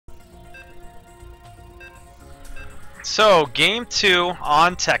So, game 2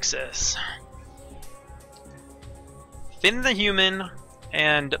 on Texas. Finn the Human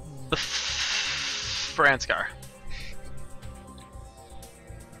and Franscar.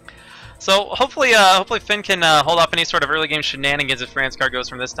 So hopefully Finn can hold off any sort of early game shenanigans if Franscar goes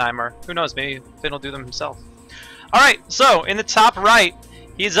from this time, or who knows, maybe Finn will do them himself. Alright, so in the top right,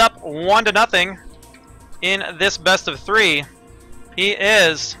 he's up 1-0 in this best of 3. He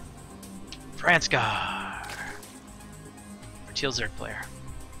is Franscar, Teal Zerg player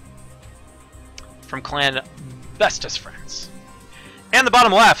from clan Bestest Friends. And the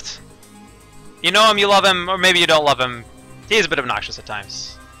bottom left, you know him, you love him, or maybe you don't love him. He's a bit obnoxious at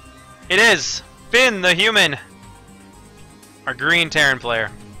times. It is Finn the Human, our green Terran player.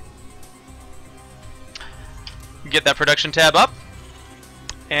 Get that production tab up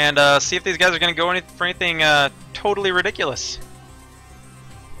and see if these guys are going to go for anything totally ridiculous.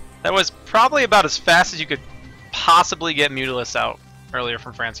 That was probably about as fast as you could possibly get Mutalisk out earlier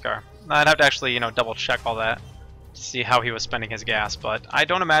from Franscar. I'd have to actually, double check all that to see how he was spending his gas, but I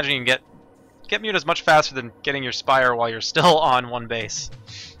don't imagine you can get Mutas much faster than getting your Spire while you're still on one base.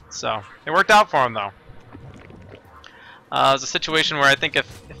 So it worked out for him though. It was a situation where I think if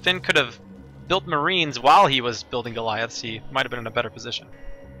Finn could have built Marines while he was building Goliaths, he might have been in a better position.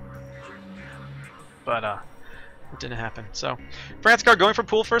 But it didn't happen. So Franscar going for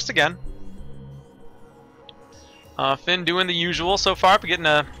pool first again. Finn doing the usual so far, but getting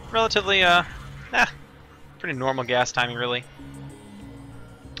a relatively pretty normal gas timing really.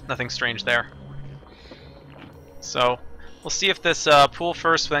 Nothing strange there. So we'll see if this pool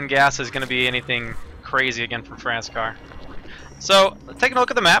first then gas is going to be anything crazy again from Franscar. So taking a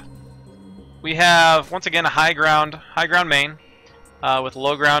look at the map, we have once again a high ground main with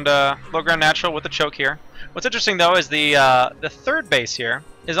low ground natural with the choke here. What's interesting though is the third base here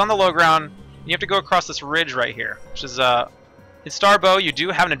is on the low ground. You have to go across this ridge right here, which is in Starbow you do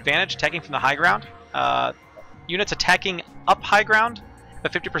have an advantage attacking from the high ground. Units attacking up high ground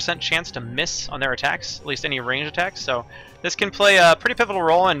have a 50% chance to miss on their attacks, at least any range attacks. So this can play a pretty pivotal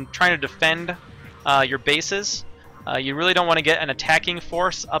role in trying to defend your bases. You really don't want to get an attacking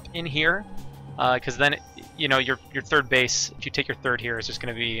force up in here, because then your third base, if you take your third here, is just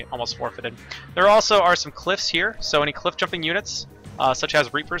going to be almost forfeited. There also are some cliffs here, so any cliff jumping units, such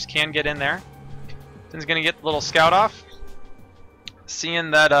as Reapers, can get in there. Finn's going to get the little scout off,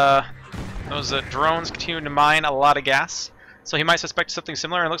 seeing that those drones continue to mine a lot of gas. So he might suspect something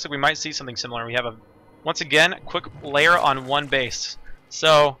similar, and it looks like we might see something similar. We have once again, quick layer on one base.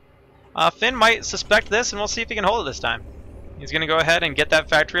 So Finn might suspect this, and we'll see if he can hold it this time. He's going to go ahead and get that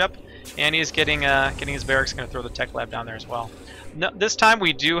factory up, and he's getting his barracks. Going to throw the tech lab down there as well. No, this time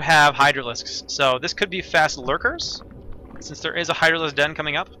we do have Hydralisks, so this could be fast lurkers, since there is a Hydralisk den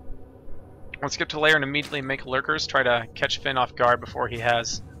coming up. Let's skip to layer and immediately make lurkers, try to catch Finn off guard before he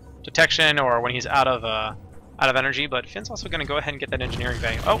has detection or when he's out of energy. But Finn's also going to go ahead and get that engineering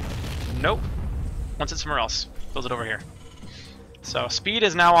value. Oh, nope. Wants it somewhere else. Builds it over here. So speed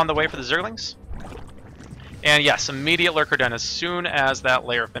is now on the way for the Zerglings. And yes, immediate lurker den as soon as that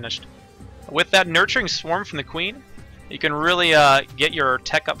layer finished. With that nurturing swarm from the Queen, you can really get your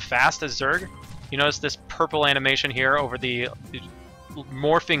tech up fast as Zerg. You notice this purple animation here over the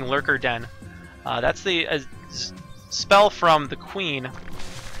morphing lurker den. That's the spell from the Queen.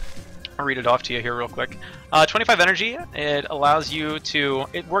 I'll read it off to you here real quick. 25 energy, it allows you to,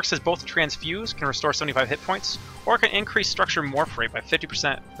 it works as both transfuse, can restore 75 hit points, or it can increase structure morph rate by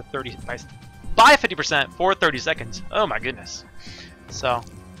 50% for 50% for 30 seconds. Oh my goodness. So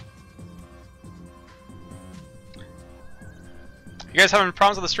you guys having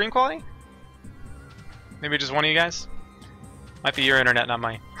problems with the stream quality? Maybe just one of you guys? Might be your internet, not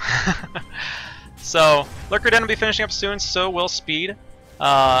mine. So Lurker Den will be finishing up soon, so will Speed.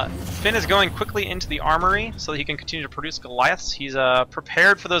 Finn is going quickly into the armory so that he can continue to produce Goliaths. He's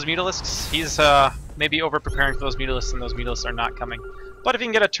prepared for those Mutalisks. He's maybe over-preparing for those Mutalisks, and those Mutalisks are not coming. But if he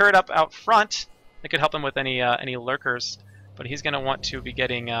can get a turret up out front, it could help him with any lurkers. But he's going to want to be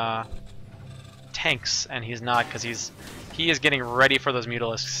getting tanks, and he's not, because he is getting ready for those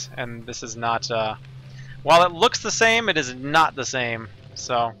Mutalisks. And this is not... while it looks the same, it is not the same.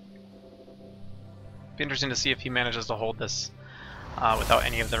 So, be interesting to see if he manages to hold this without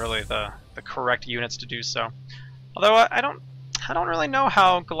any of the correct units to do so. Although I don't really know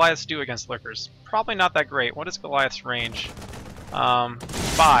how Goliaths do against lurkers. Probably not that great. What is Goliath's range?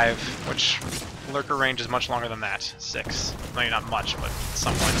 5, which lurker range is much longer than that. 6. Maybe not much, but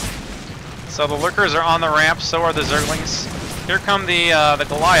somewhat. So the lurkers are on the ramp. So are the Zerglings. Here come the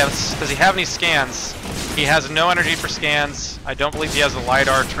Goliaths. Does he have any scans? He has no energy for scans. I don't believe he has a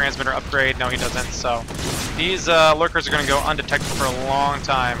LiDAR transmitter upgrade. No, he doesn't. So These lurkers are going to go undetected for a long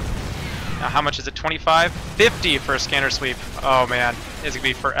time. Now, how much is it? 25? 50 for a scanner sweep. Oh man, it's going to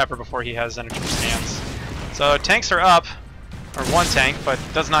be forever before he has energy for scans. So tanks are up, or one tank, but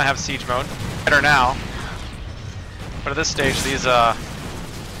does not have siege mode. Better now. But at this stage, these,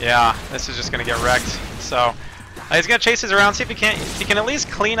 yeah, this is just going to get wrecked. So he's going to chase these around, see if he can at least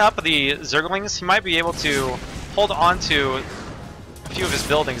clean up the Zerglings. He might be able to hold on to a few of his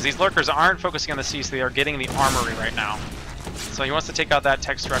buildings. These lurkers aren't focusing on the sea, so they are getting the armory right now. So he wants to take out that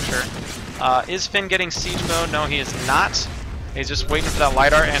tech structure. Is Finn getting siege mode? No, he is not. He's just waiting for that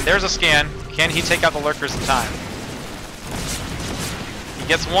LiDAR, and there's a scan. Can he take out the lurkers in time? He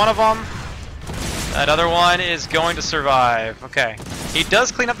gets one of them. That other one is going to survive. Okay. He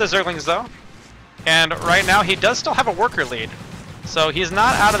does clean up the Zerglings, though. And right now, he does still have a worker lead. So he's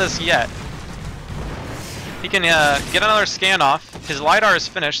not out of this yet. He can get another scan off. His LiDAR is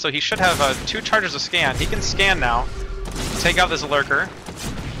finished, so he should have 2 charges of scan. He can scan now, take out this lurker,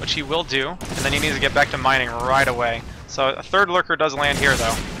 which he will do, and then he needs to get back to mining right away. So a 3rd lurker does land here,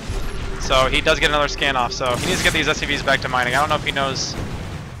 though. So he does get another scan off, so he needs to get these SCVs back to mining. I don't know if he knows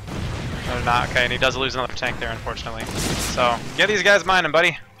or not. Okay, and he does lose another tank there, unfortunately. So get these guys mining,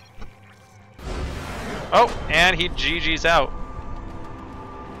 buddy. Oh, and he GG's out.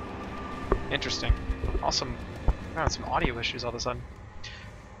 Interesting. Awesome. Oh, some audio issues all of a sudden.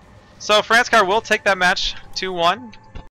 So Franscar will take that match 2-1.